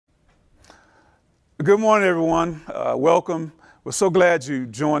Good morning, everyone. Welcome. We're so glad you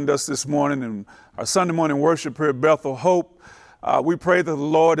joined us this morning in our Sunday morning worship here at Bethel Hope. We pray that the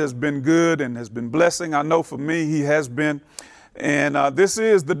Lord has been good and has been blessing. I know for me, He has been. And this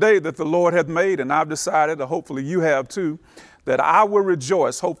is the day that the Lord hath made, and I've decided, hopefully you have too, that I will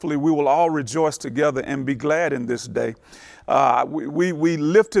rejoice. Hopefully we will all rejoice together and be glad in this day. We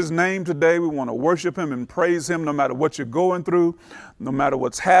lift His name today. We want to worship Him and praise Him no matter what you're going through, no matter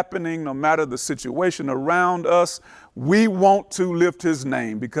what's happening, no matter the situation around us. We want to lift His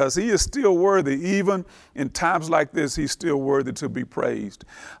name because He is still worthy. Even in times like this, He's still worthy to be praised.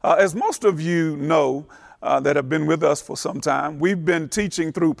 As most of you know that have been with us for some time, we've been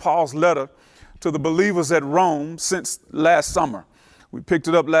teaching through Paul's letter to the believers at Rome since last summer. We picked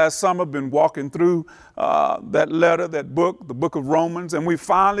it up last summer, been walking through that letter, that book, the book of Romans, and we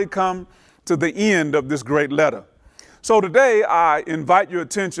finally come to the end of this great letter. So today I invite your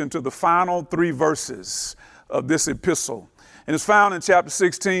attention to the final three verses of this epistle. And it's found in chapter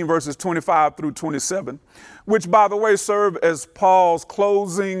 16, verses 25 through 27, which, by the way, serve as Paul's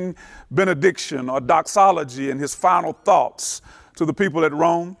closing benediction or doxology and his final thoughts to the people at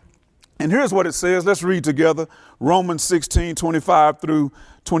Rome. And here's what it says. Let's read together. Romans 16, 25 through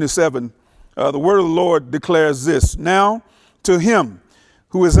 27. The word of the Lord declares this. Now to Him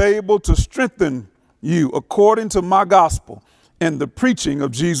who is able to strengthen you according to my gospel and the preaching of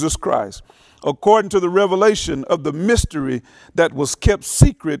Jesus Christ, according to the revelation of the mystery that was kept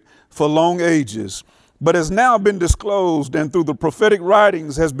secret for long ages, but has now been disclosed and through the prophetic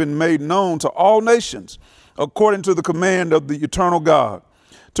writings has been made known to all nations, according to the command of the eternal God,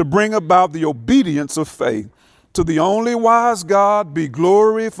 to bring about the obedience of faith. To the only wise God be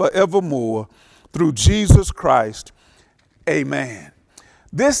glory forevermore through Jesus Christ. Amen.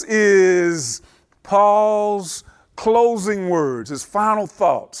 This is Paul's closing words, his final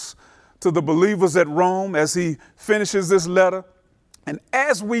thoughts to the believers at Rome as he finishes this letter. And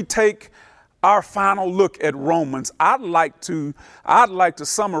as we take our final look at Romans, I'd like to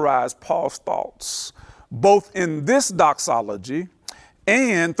summarize Paul's thoughts, both in this doxology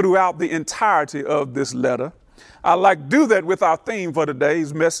and throughout the entirety of this letter. I'd like to do that with our theme for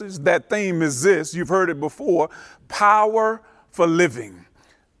today's message. That theme is this. You've heard it before. Power for living.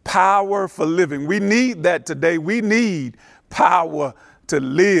 Power for living. We need that today. We need power to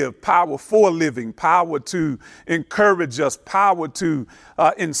live, power for living, power to encourage us, power to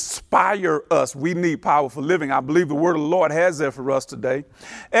inspire us. We need power for living. I believe the word of the Lord has that for us today.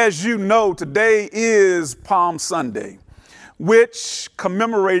 As you know, today is Palm Sunday, which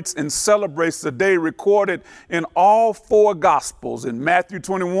commemorates and celebrates the day recorded in all four Gospels, in Matthew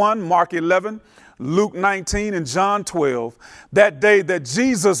 21, Mark 11, Luke 19, and John 12, that day that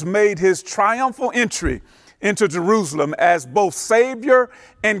Jesus made his triumphal entry into Jerusalem as both Savior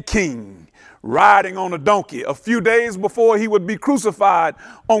and King, riding on a donkey a few days before he would be crucified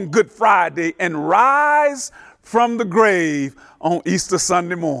on Good Friday and rise from the grave on Easter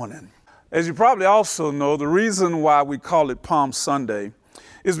Sunday morning. As you probably also know, the reason why we call it Palm Sunday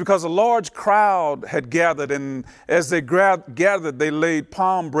is because a large crowd had gathered, and as they gathered, they laid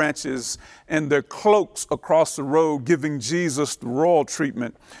palm branches and their cloaks across the road, giving Jesus the royal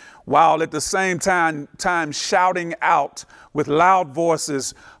treatment, while at the same time shouting out with loud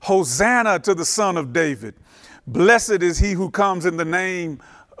voices, Hosanna to the Son of David. Blessed is he who comes in the name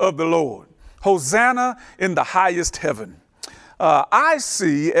of the Lord. Hosanna in the highest heaven. I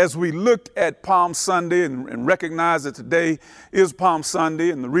see, as we look at Palm Sunday and recognize that today is Palm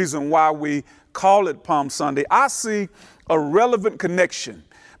Sunday and the reason why we call it Palm Sunday, I see a relevant connection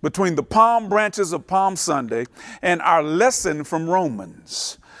between the palm branches of Palm Sunday and our lesson from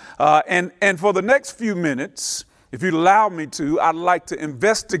Romans. And for the next few minutes, if you'd allow me to, I'd like to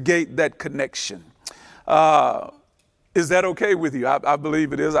investigate that connection. Is that okay with you? I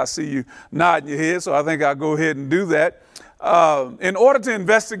believe it is. I see you nodding your head, so I think I'll go ahead and do that. In order to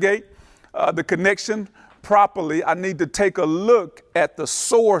investigate the connection properly, I need to take a look at the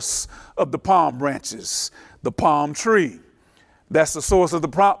source of the palm branches, the palm tree. That's the source of the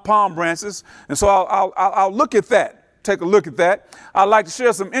palm branches. And so I'll look at that, take a look at that. I'd like to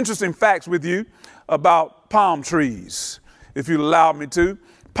share some interesting facts with you about palm trees, if you allow me to.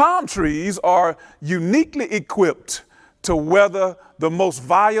 Palm trees are uniquely equipped to weather the most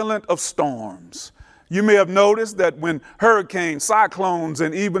violent of storms. You may have noticed that when hurricanes, cyclones,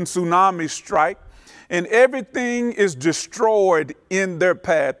 and even tsunamis strike, and everything is destroyed in their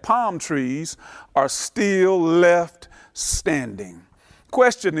path, palm trees are still left standing.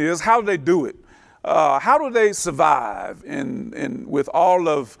 Question is, how do they do it? How do they survive with all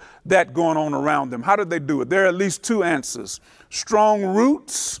of that going on around them? How do they do it? There are at least two answers: strong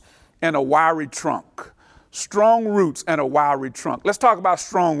roots and a wiry trunk. Strong roots and a wiry trunk. Let's talk about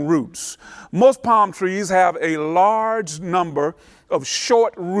strong roots. Most palm trees have a large number of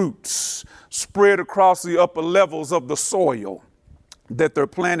short roots spread across the upper levels of the soil that they're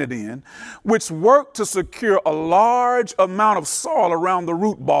planted in, which work to secure a large amount of soil around the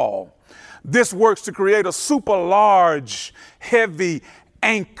root ball. This works to create a super large, heavy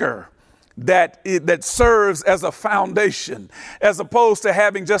anchor that serves as a foundation. As opposed to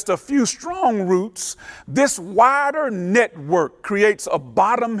having just a few strong roots, this wider network creates a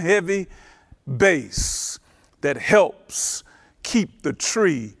bottom-heavy base that helps keep the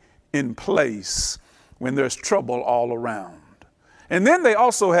tree in place when there's trouble all around. And then they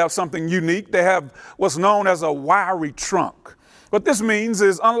also have something unique. They have what's known as a wiry trunk. What this means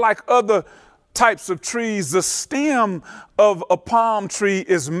is, unlike other types of trees, the stem of a palm tree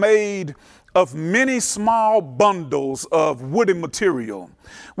is made of many small bundles of woody material,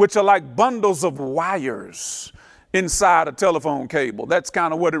 which are like bundles of wires inside a telephone cable. That's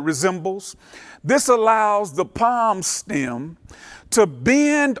kind of what it resembles. This allows the palm stem to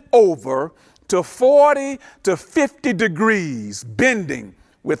bend over to 40 to 50 degrees, bending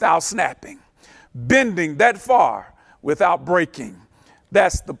without snapping, bending that far without breaking.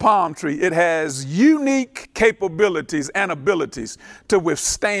 That's the palm tree. It has unique capabilities and abilities to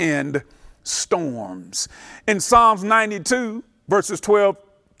withstand storms. In Psalms 92, verses 12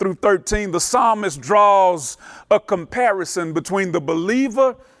 through 13, the psalmist draws a comparison between the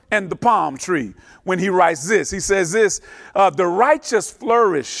believer and the palm tree when he writes this. He says this, the righteous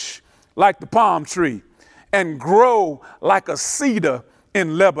flourish like the palm tree and grow like a cedar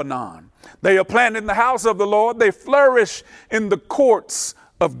in Lebanon. They are planted in the house of the Lord. They flourish in the courts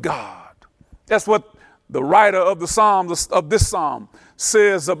of God. That's what the writer of the psalm, of this psalm,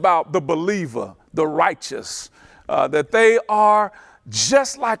 says about the believer, the righteous, that they are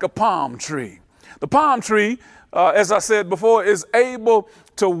just like a palm tree. The palm tree, as I said before, is able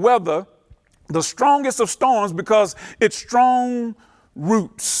to weather the strongest of storms because of its strong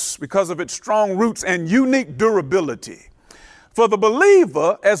roots and unique durability. For the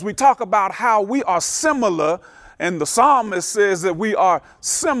believer, as we talk about how we are similar, and the psalmist says that we are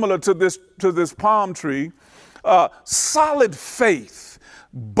similar to this palm tree, solid faith,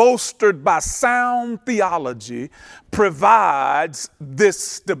 bolstered by sound theology, provides this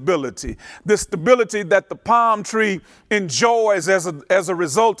stability that the palm tree enjoys as a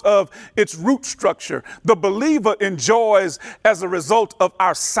result of its root structure. The believer enjoys as a result of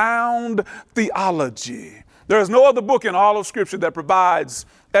our sound theology. There is no other book in all of Scripture that provides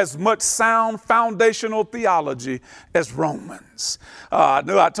as much sound foundational theology as Romans.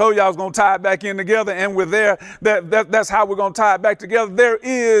 I told you I was going to tie it back in together, and we're there. That's how we're going to tie it back together. There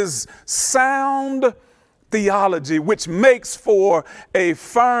is sound theology, which makes for a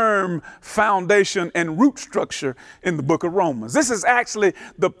firm foundation and root structure in the book of Romans. This is actually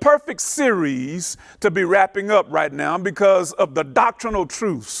the perfect series to be wrapping up right now because of the doctrinal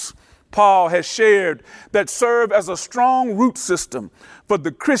truths Paul has shared that serve as a strong root system for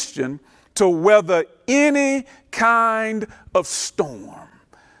the Christian to weather any kind of storm.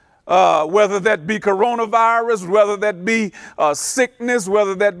 Whether that be coronavirus, whether that be sickness,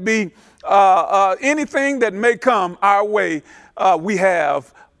 whether that be anything that may come our way, we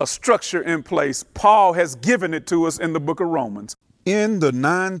have a structure in place. Paul has given it to us in the book of Romans. In the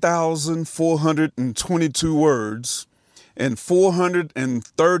 9,422 words and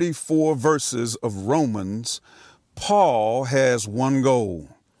 434 verses of Romans, Paul has one goal.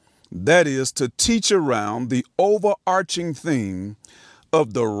 That is to teach around the overarching theme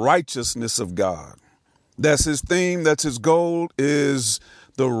of the righteousness of God. That's his theme, that's his goal, is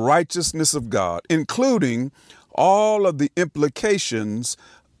the righteousness of God, including all of the implications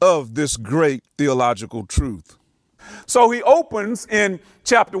of this great theological truth. So he opens in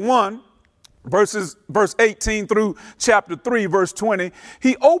chapter 1, verse 18 through chapter 3, verse 20.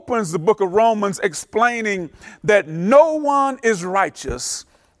 He opens the book of Romans explaining that no one is righteous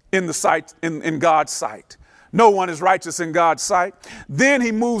in God's sight. No one is righteous in God's sight. Then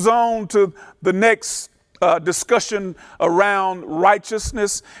he moves on to the next discussion around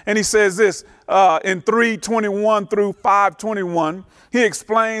righteousness. And he says this in 3:21 through 5:21. He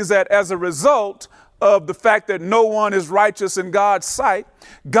explains that as a result of the fact that no one is righteous in God's sight,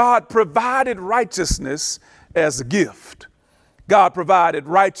 God provided righteousness as a gift. God provided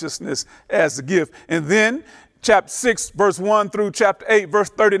righteousness as a gift. And then chapter 6, verse 1 through chapter 8,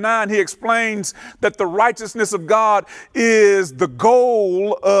 verse 39, he explains that the righteousness of God is the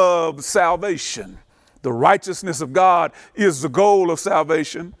goal of salvation. The righteousness of God is the goal of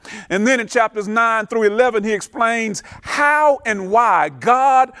salvation. And then in chapters 9 through 11, he explains how and why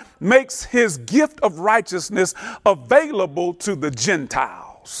God makes his gift of righteousness available to the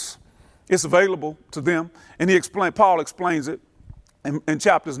Gentiles. It's available to them. And Paul explains it in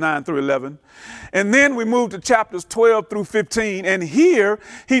chapters 9 through 11. And then we move to chapters 12 through 15. And here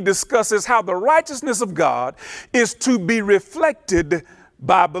he discusses how the righteousness of God is to be reflected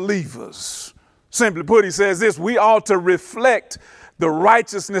by believers. Simply put, he says this: we ought to reflect the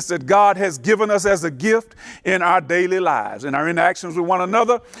righteousness that God has given us as a gift in our daily lives, in our interactions with one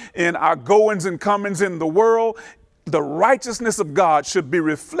another, in our goings and comings in the world. The righteousness of God should be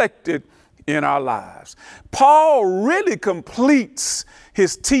reflected in our lives. Paul really completes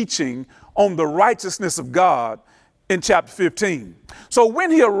his teaching on the righteousness of God in chapter 15. So when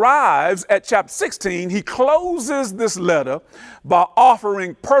he arrives at chapter 16, he closes this letter by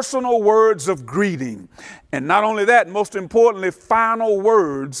offering personal words of greeting. And not only that, most importantly, final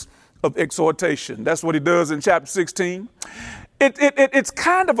words of exhortation. That's what he does in chapter 16. It's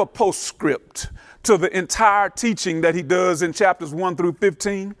kind of a postscript to the entire teaching that he does in chapters 1 through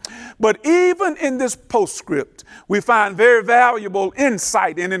 15. But even in this postscript, we find very valuable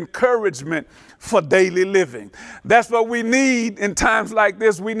insight and encouragement for daily living. That's what we need in times like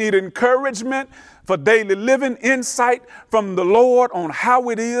this. We need encouragement for daily living, insight from the Lord on how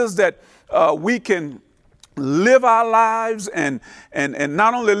it is that we can live our lives and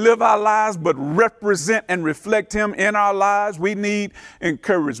not only live our lives, but represent and reflect him in our lives. We need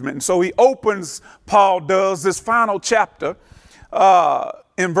encouragement. And so Paul does this final chapter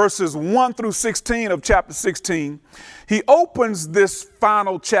in verses 1 through 16 of chapter 16. He opens this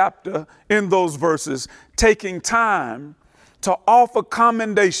final chapter in those verses, taking time to offer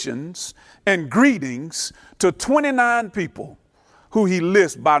commendations and greetings to 29 people who he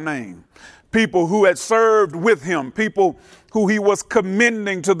lists by name. People who had served with him, people who he was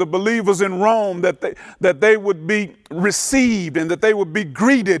commending to the believers in Rome, that they would be received and that they would be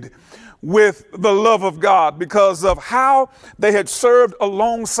greeted with the love of God because of how they had served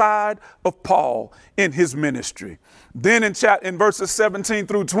alongside of Paul in his ministry. Then in verses 17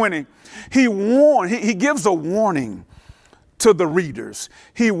 through 20, he gives a warning to the readers.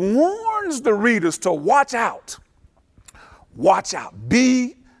 He warns the readers to watch out,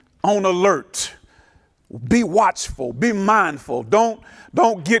 be on alert, be watchful, be mindful. Don't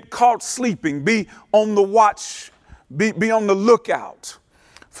get caught sleeping. Be on the watch, be on the lookout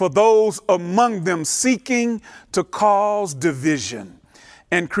for those among them seeking to cause division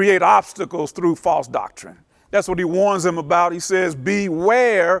and create obstacles through false doctrine. That's what he warns them about. He says,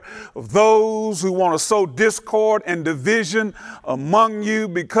 beware of those who want to sow discord and division among you,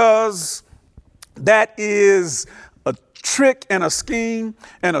 because that is a trick and a scheme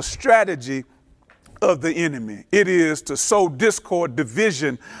and a strategy of the enemy. It is to sow discord,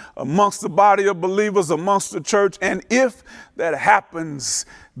 division amongst the body of believers, amongst the church. And if that happens,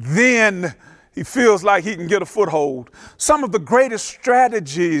 then he feels like he can get a foothold. Some of the greatest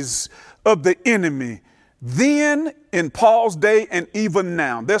strategies of the enemy then, in Paul's day, and even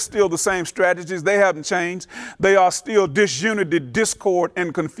now, they're still the same strategies. They haven't changed. They are still disunity, discord,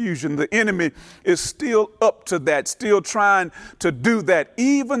 and confusion. The enemy is still up to that, still trying to do that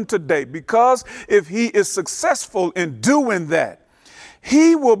even today, because if he is successful in doing that,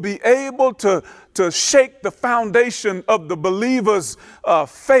 he will be able to shake the foundation of the believer's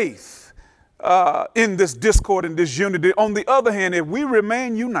faith in this discord and disunity. On the other hand, if we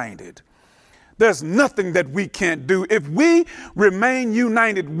remain united, there's nothing that we can't do. If we remain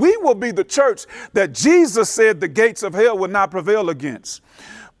united, we will be the church that Jesus said the gates of hell would not prevail against.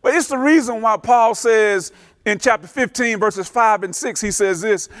 But it's the reason why Paul says in chapter 15, verses 5 and 6, he says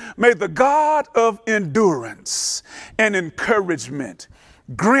this: may the God of endurance and encouragement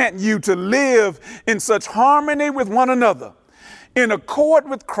grant you to live in such harmony with one another, in accord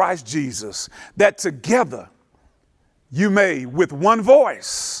with Christ Jesus, that together you may with one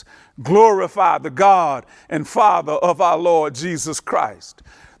voice glorify the God and Father of our Lord Jesus Christ.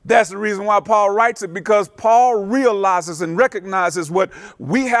 That's the reason why Paul writes it, because Paul realizes and recognizes what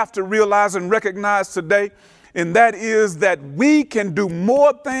we have to realize and recognize today, and that is that we can do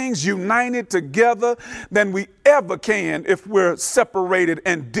more things united together than we ever can if we're separated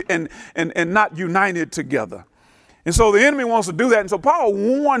and not united together. And so the enemy wants to do that. And so Paul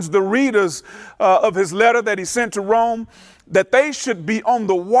warns the readers of his letter that he sent to Rome that they should be on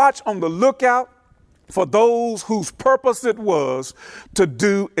the watch, on the lookout for those whose purpose it was to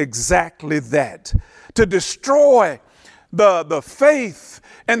do exactly that, to destroy the faith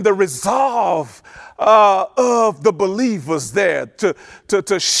and the resolve of the believers there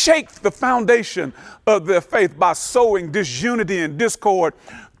to shake the foundation of their faith by sowing disunity and discord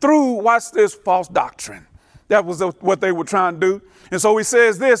through, watch this, false doctrine. That was what they were trying to do. And so he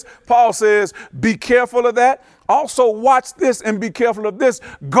says this, Paul says, be careful of that. Also watch this and be careful of this.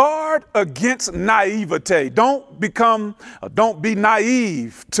 Guard against naivete. Don't be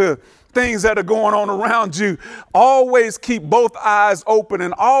naive to things that are going on around you. Always keep both eyes open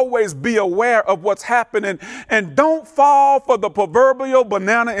and always be aware of what's happening. And don't fall for the proverbial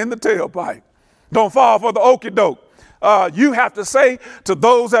banana in the tailpipe. Don't fall for the okie doke. You have to say to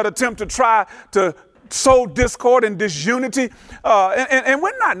those that attempt to try to sow discord and disunity, and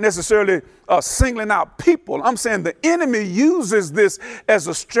we're not necessarily singling out people. I'm saying the enemy uses this as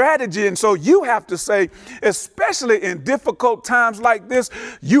a strategy. And so you have to say, especially in difficult times like this,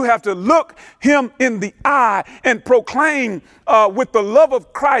 you have to look him in the eye and proclaim with the love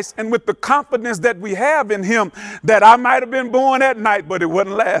of Christ and with the confidence that we have in him that I might have been born at night, but it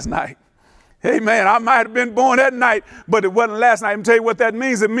wasn't last night. Amen. I might have been born that night, but it wasn't last night. Let me tell you what that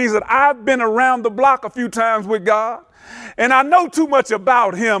means. It means that I've been around the block a few times with God, and I know too much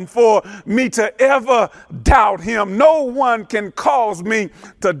about him for me to ever doubt him. No one can cause me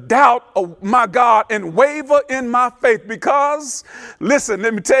to doubt my God and waver in my faith because, listen,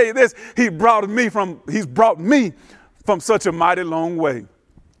 let me tell you this. He's brought me from such a mighty long way,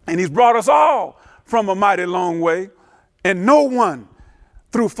 and he's brought us all from a mighty long way, and no one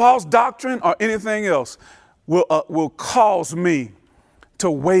through false doctrine or anything else will cause me to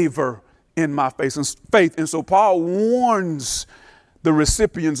waver in my faith. And so Paul warns the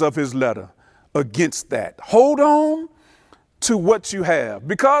recipients of his letter against that. Hold on to what you have,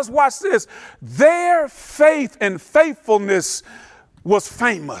 because watch this, their faith and faithfulness was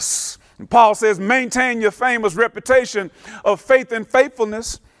famous. And Paul says, maintain your famous reputation of faith and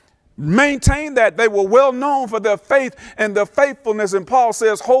faithfulness. Maintain that. They were well known for their faith and their faithfulness. And Paul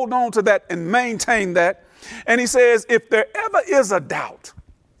says, hold on to that and maintain that. And he says, if there ever is a doubt,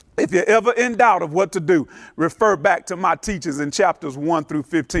 if you're ever in doubt of what to do, refer back to my teachings in chapters 1 through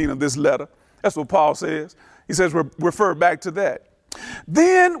 15 of this letter. That's what Paul says. He says, refer back to that.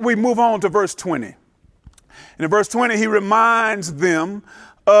 Then we move on to verse 20. And in verse 20, he reminds them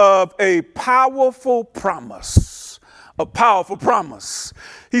of a powerful promise. A powerful promise.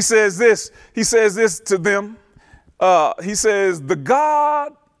 He says this to them. He says, the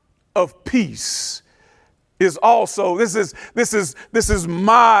God of peace is also, this is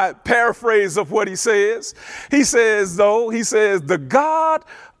my paraphrase of what he says. He says, the God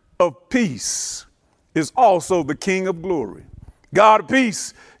of peace is also the King of glory. God of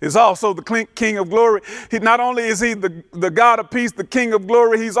peace is also the King of glory. Not only is he the God of peace, the King of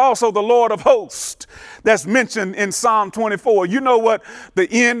glory, he's also the Lord of hosts. That's mentioned in Psalm 24. You know what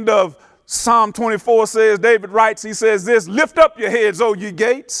the end of Psalm 24 says? David writes, he says this, lift up your heads, O ye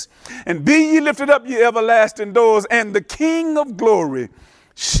gates, and be ye lifted up, ye everlasting doors, and the King of glory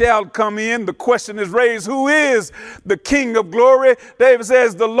shall come in. The question is raised, who is the King of glory? David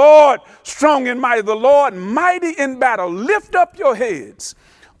says, the Lord strong and mighty, the Lord mighty in battle. Lift up your heads,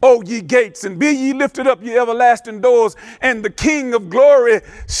 O ye gates, and be ye lifted up, ye everlasting doors, and the King of glory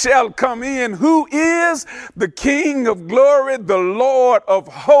shall come in. Who is the King of glory? The Lord of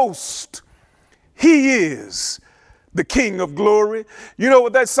hosts. He is the King of glory. You know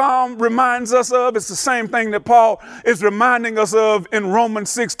what that psalm reminds us of? It's the same thing that Paul is reminding us of in Romans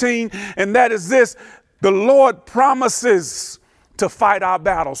 16, and that is this: the Lord promises to fight our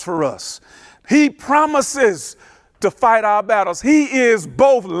battles for us. He promises to fight our battles. He is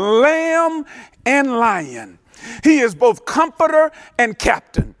both lamb and lion. He is both comforter and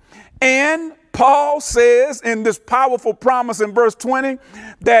captain. And Paul says in this powerful promise in verse 20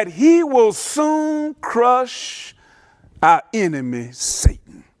 that he will soon crush our enemy,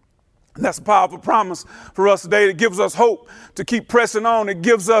 Satan. And that's a powerful promise for us today. It gives us hope to keep pressing on. It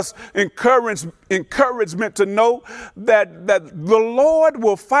gives us encouragement to know that the Lord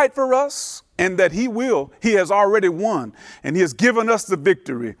will fight for us and that he has already won and he has given us the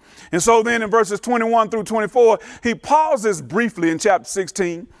victory. And so then in verses 21 through 24, he pauses briefly in chapter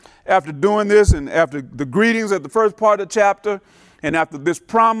 16 after doing this and after the greetings at the first part of the chapter. And after this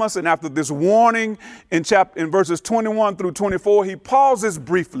promise and after this warning in verses 21 through 24, he pauses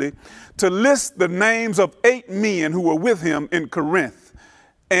briefly to list the names of 8 men who were with him in Corinth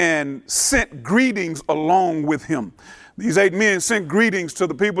and sent greetings along with him. These 8 men sent greetings to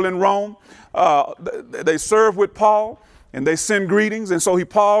the people in Rome. They served with Paul. and they send greetings. And so he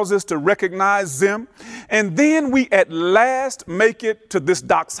pauses to recognize them. And then we at last make it to this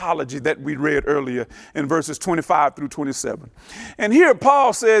doxology that we read earlier in verses 25 through 27. And here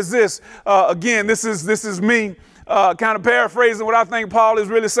Paul says this, again, this is me kind of paraphrasing what I think Paul is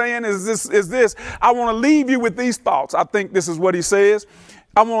really saying is this. I want to leave you with these thoughts. I think this is what he says.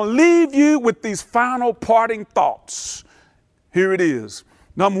 I want to leave you with these final parting thoughts. Here it is.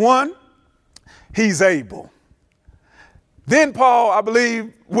 Number one, he's able. Then Paul, I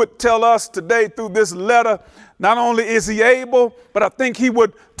believe, would tell us today through this letter, not only is he able, but I think he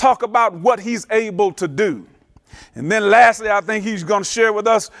would talk about what he's able to do. And then lastly, I think he's going to share with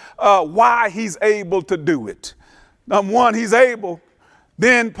us why he's able to do it. Number one, he's able.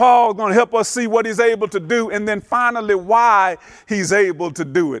 Then Paul is going to help us see what he's able to do. And then finally, why he's able to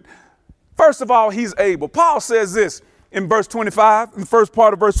do it. First of all, he's able. Paul says this in verse 25. In the first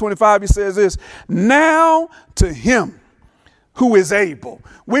part of verse 25, he says this. Now to him who is able.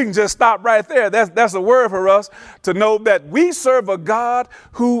 We can just stop right there. That's a word for us to know that we serve a God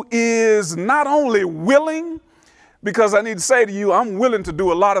who is not only willing, because I need to say to you, I'm willing to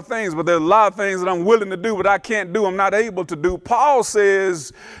do a lot of things, but there's a lot of things that I'm willing to do, but I can't do, I'm not able to do. Paul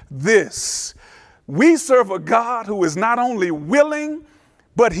says this, we serve a God who is not only willing,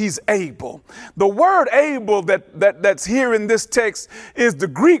 but he's able. The word able that's here in this text is the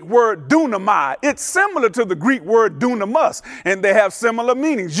Greek word dunamai. It's similar to the Greek word dunamis, and they have similar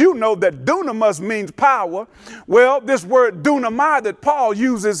meanings. You know that dunamis means power. Well, this word dunamai that Paul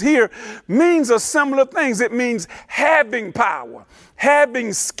uses here means a similar thing. It means having power,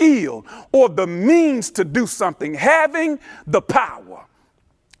 having skill, or the means to do something, having the power.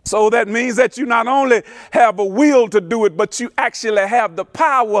 So that means that you not only have a will to do it, but you actually have the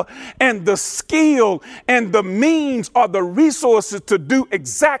power and the skill and the means or the resources to do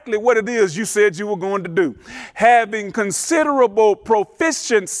exactly what it is you said you were going to do. Having considerable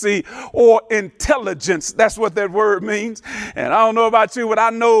proficiency or intelligence. That's what that word means. And I don't know about you, but I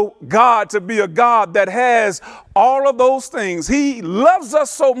know God to be a God that has all of those things. He loves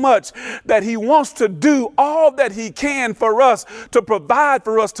us so much that he wants to do all that he can for us, to provide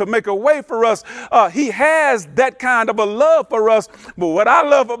for us, to make a way for us. He has that kind of a love for us. But what I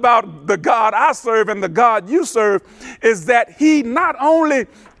love about the God I serve and the God you serve is that he not only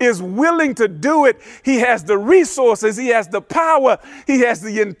is willing to do it, he has the resources, he has the power, he has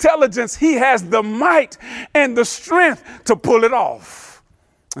the intelligence, he has the might and the strength to pull it off.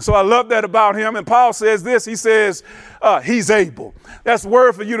 And so I love that about him. And Paul says this, he says, he's able. That's the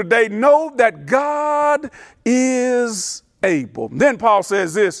word for you today. Know that God is able. Then Paul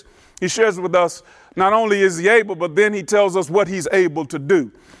says this, he shares with us, not only is he able, but then he tells us what he's able to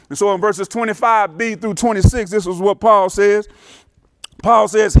do. And so in verses 25b through 26, this is what Paul says. Paul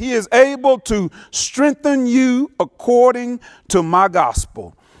says, he is able to strengthen you according to my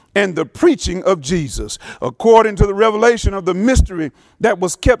gospel and the preaching of Jesus, according to the revelation of the mystery that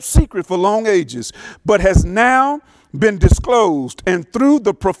was kept secret for long ages, but has now been disclosed, and through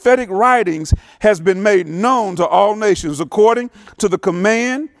the prophetic writings has been made known to all nations, according to the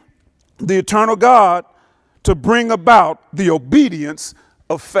command, the eternal God, to bring about the obedience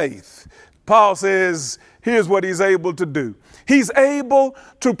of faith. Paul says, here's what he's able to do. He's able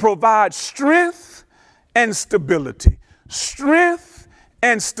to provide strength and stability. Strength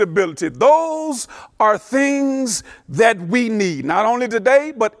and stability. Those are things that we need, not only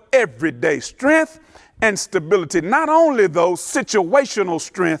today, but every day. Strength and stability. Not only those situational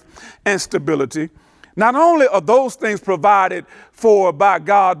strength and stability, not only are those things provided for by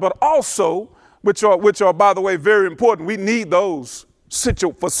God, but also, which are, by the way, very important. We need those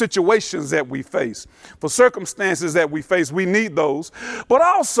for situations that we face, for circumstances that we face. We need those. But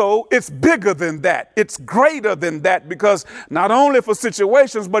also, it's bigger than that. It's greater than that, because not only for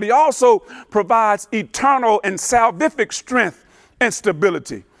situations, but he also provides eternal and salvific strength and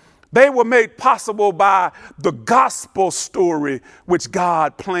stability. They were made possible by the gospel story, which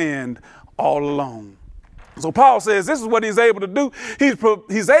God planned all along. So Paul says this is what he's able to do.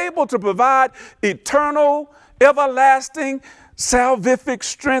 He's able to provide eternal, everlasting, salvific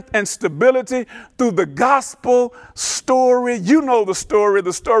strength and stability through the gospel story. You know the story.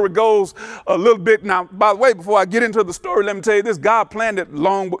 The story goes a little bit. Now, by the way, before I get into the story, let me tell you this. God planned it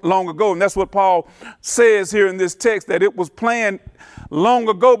long ago. And that's what Paul says here in this text, that it was planned long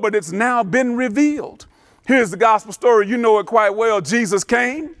ago, but it's now been revealed. Here's the gospel story. You know it quite well. Jesus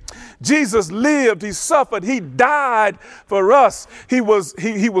came. Jesus lived, he suffered, he died for us. He was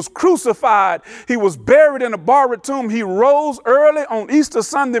crucified. He was buried in a borrowed tomb. He rose early on Easter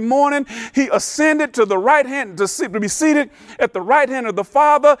Sunday morning. He ascended to the right hand to be seated at the right hand of the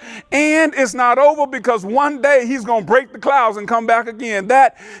Father. And it's not over, because one day he's going to break the clouds and come back again.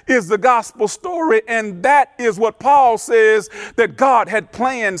 That is the gospel story. And that is what Paul says that God had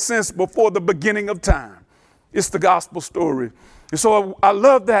planned since before the beginning of time. It's the gospel story. And so I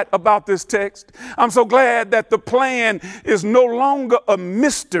love that about this text. I'm so glad that the plan is no longer a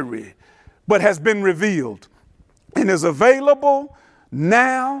mystery, but has been revealed and is available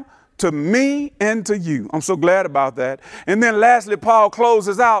now to me and to you. I'm so glad about that. And then lastly, Paul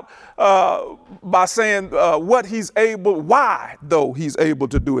closes out by saying what he's able, why though he's able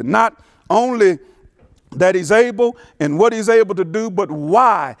to do it. Not only that he's able and what he's able to do, but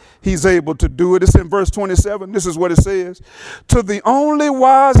why he's able to do it. It's in verse 27. This is what it says. To the only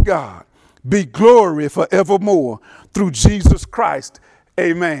wise God be glory forevermore through Jesus Christ.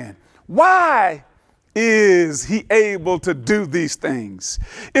 Amen. Why is he able to do these things?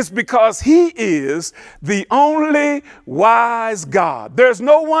 It's because he is the only wise God. There's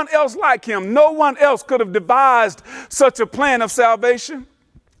no one else like him. No one else could have devised such a plan of salvation.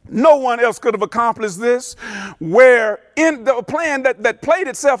 No one else could have accomplished this, where in the plan that played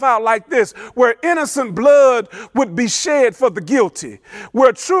itself out like this, where innocent blood would be shed for the guilty,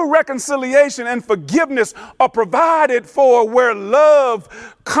 where true reconciliation and forgiveness are provided for, where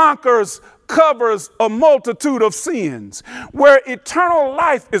love covers a multitude of sins, where eternal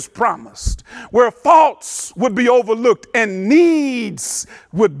life is promised, where faults would be overlooked and needs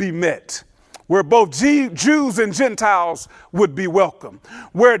would be met, where both Jews and Gentiles would be welcome,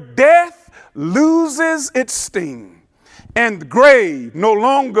 where death loses its sting and the grave no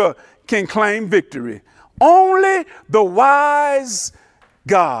longer can claim victory. Only the wise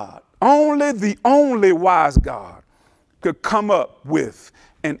God, only the only wise God could come up with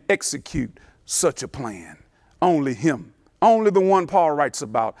and execute such a plan. Only him, only the one Paul writes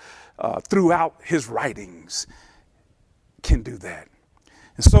about throughout his writings can do that.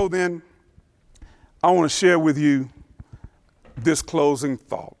 And so then, I want to share with you this closing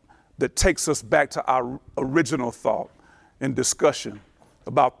thought that takes us back to our original thought and discussion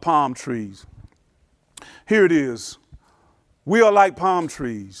about palm trees. Here it is. We are like palm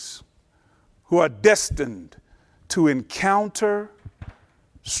trees who are destined to encounter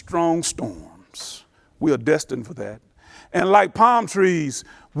strong storms. We are destined for that. And like palm trees,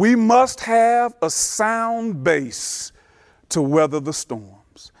 we must have a sound base to weather the storms.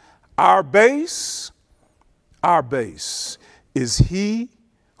 Our base is he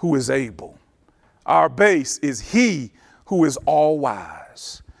who is able. Our base is he who is all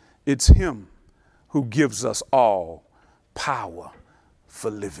wise. It's him who gives us all power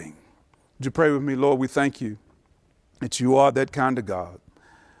for living. Would you pray with me? Lord, we thank you that you are that kind of God,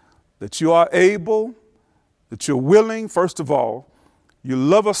 that you are able, that you're willing. First of all, you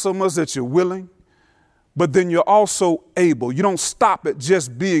love us so much that you're willing, but then you're also able. You don't stop at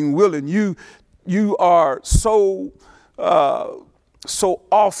just being willing. You are so awesome,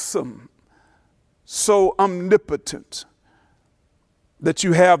 so omnipotent, that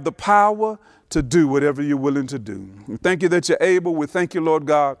you have the power to do whatever you're willing to do. We thank you that you're able. We thank you, Lord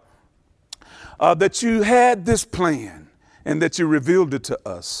God, that you had this plan and that you revealed it to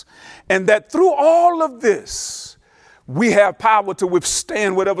us. And that through all of this, we have power to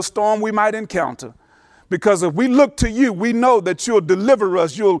withstand whatever storm we might encounter. Because if we look to you, we know that you'll deliver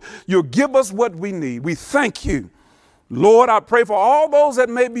us. You'll give us what we need. We thank you. Lord, I pray for all those that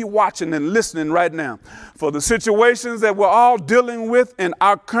may be watching and listening right now, for the situations that we're all dealing with in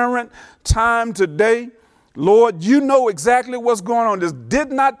our current time today. Lord, you know exactly what's going on. This did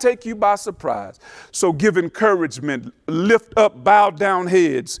not take you by surprise. So give encouragement, lift up bowed down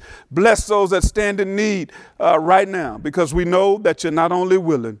heads, bless those that stand in need right now, because we know that you're not only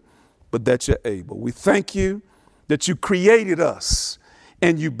willing, but that you're able. We thank you that you created us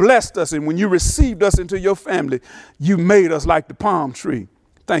and you blessed us. And when you received us into your family, you made us like the palm tree.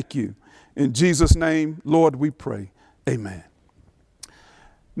 Thank you. In Jesus' name, Lord, we pray. Amen.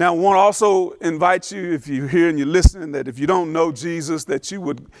 Now, I want to also invite you, if you're here and you're listening, that if you don't know Jesus, that you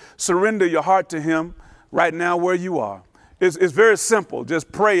would surrender your heart to him right now where you are. It's very simple. Just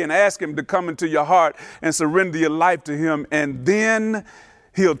pray and ask him to come into your heart and surrender your life to him, and then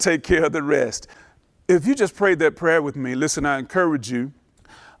he'll take care of the rest. If you just prayed that prayer with me, listen, I encourage you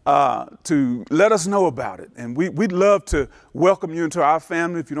to let us know about it. And we'd love to welcome you into our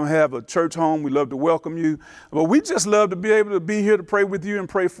family. If you don't have a church home, we'd love to welcome you. But we just love to be able to be here to pray with you and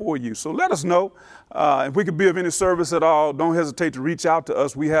pray for you. So let us know. If we could be of any service at all, don't hesitate to reach out to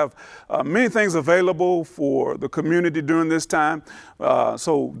us. We have many things available for the community during this time.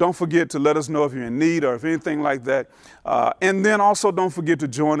 So don't forget to let us know if you're in need or if anything like that. And then also don't forget to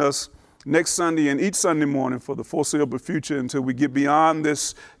join us next Sunday and each Sunday morning for the foreseeable future until we get beyond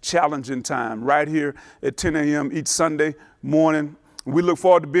this challenging time right here at 10 a.m. each Sunday morning. We look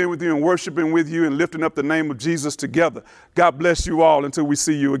forward to being with you and worshiping with you and lifting up the name of Jesus together. God bless you all until we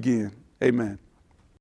see you again. Amen.